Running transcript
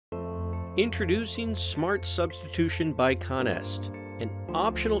Introducing Smart Substitution by ConEst, an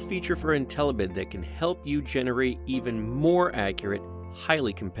optional feature for IntelliBid that can help you generate even more accurate,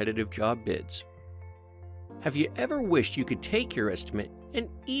 highly competitive job bids. Have you ever wished you could take your estimate and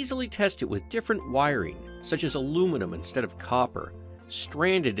easily test it with different wiring, such as aluminum instead of copper,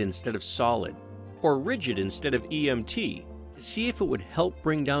 stranded instead of solid, or rigid instead of EMT, to see if it would help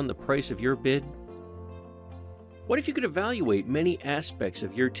bring down the price of your bid? What if you could evaluate many aspects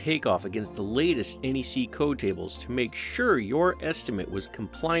of your takeoff against the latest NEC code tables to make sure your estimate was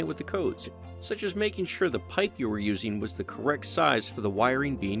compliant with the codes, such as making sure the pipe you were using was the correct size for the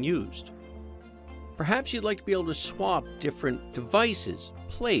wiring being used? Perhaps you'd like to be able to swap different devices,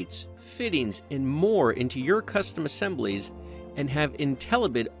 plates, fittings, and more into your custom assemblies and have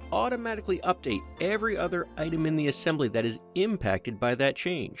IntelliBid automatically update every other item in the assembly that is impacted by that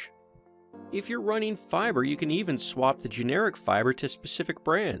change. If you're running fiber, you can even swap the generic fiber to specific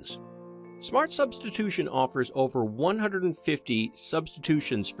brands. Smart Substitution offers over 150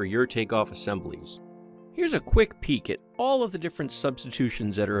 substitutions for your takeoff assemblies. Here's a quick peek at all of the different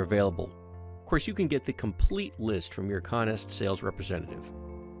substitutions that are available. Of course, you can get the complete list from your ConEst sales representative.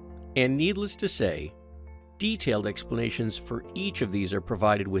 And needless to say, detailed explanations for each of these are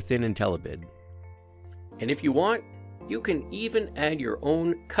provided within IntelliBid. And if you want, you can even add your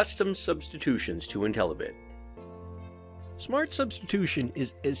own custom substitutions to IntelliBid. Smart Substitution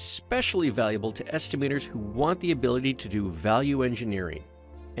is especially valuable to estimators who want the ability to do value engineering.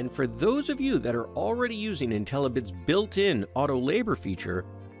 And for those of you that are already using IntelliBid's built-in auto labor feature,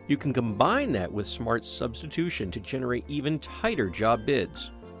 you can combine that with Smart Substitution to generate even tighter job bids.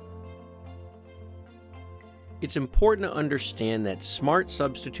 It's important to understand that Smart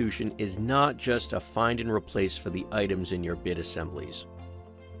Substitution is not just a find and replace for the items in your bid assemblies.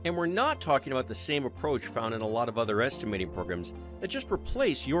 And we're not talking about the same approach found in a lot of other estimating programs that just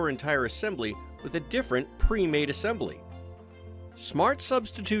replace your entire assembly with a different pre-made assembly. Smart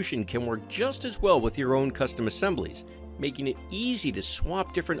Substitution can work just as well with your own custom assemblies, making it easy to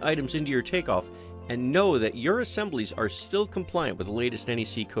swap different items into your takeoff and know that your assemblies are still compliant with the latest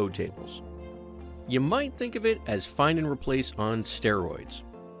NEC code tables. You might think of it as find and replace on steroids.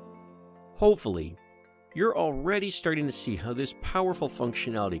 Hopefully, you're already starting to see how this powerful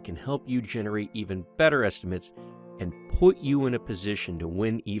functionality can help you generate even better estimates and put you in a position to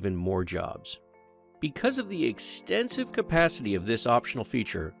win even more jobs. Because of the extensive capacity of this optional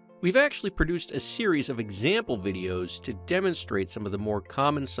feature, we've actually produced a series of example videos to demonstrate some of the more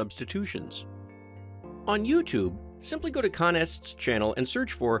common substitutions. On YouTube, simply go to ConEst's channel and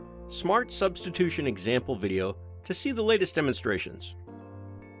search for Smart Substitution example video to see the latest demonstrations.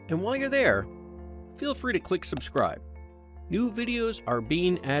 And while you're there, feel free to click subscribe. New videos are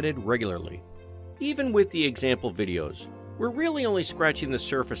being added regularly. Even with the example videos, we're really only scratching the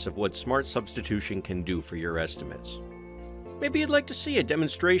surface of what Smart Substitution can do for your estimates. Maybe you'd like to see a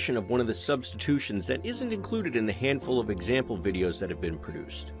demonstration of one of the substitutions that isn't included in the handful of example videos that have been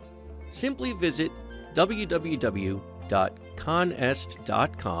produced. Simply visit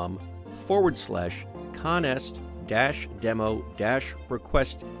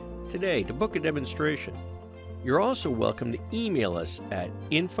www.conest.com/conest-demo-request today to book a demonstration. You're also welcome to email us at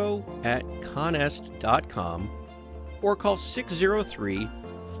info@conest.com or call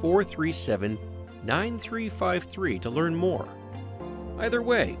 603-437-9353 to learn more. Either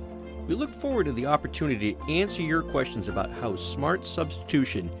way, we look forward to the opportunity to answer your questions about how Smart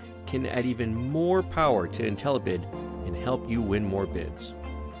Substitution can add even more power to IntelliBid and help you win more bids.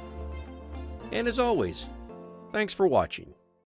 And as always, thanks for watching.